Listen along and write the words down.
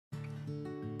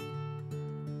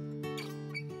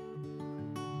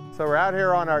So we're out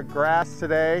here on our grass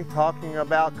today talking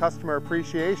about Customer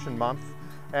Appreciation Month,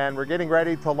 and we're getting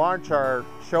ready to launch our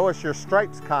Show Us Your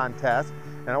Stripes contest.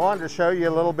 And I wanted to show you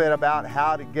a little bit about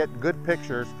how to get good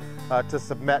pictures to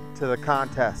submit to the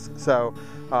contest. So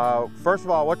first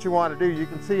of all, what you want to do, you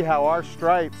can see how our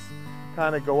stripes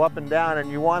kind of go up and down,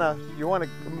 and you want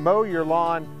to mow your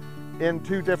lawn in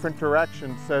two different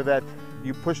directions so that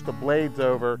you push the blades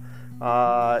over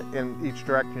in each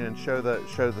direction and show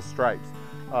the stripes.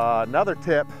 Another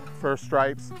tip for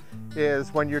stripes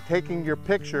is when you're taking your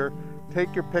picture,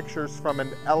 take your pictures from an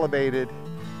elevated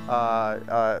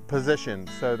position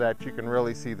so that you can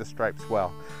really see the stripes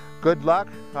well. Good luck,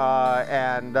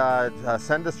 and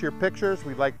send us your pictures.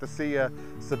 We'd like to see you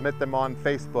submit them on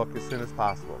Facebook as soon as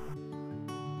possible.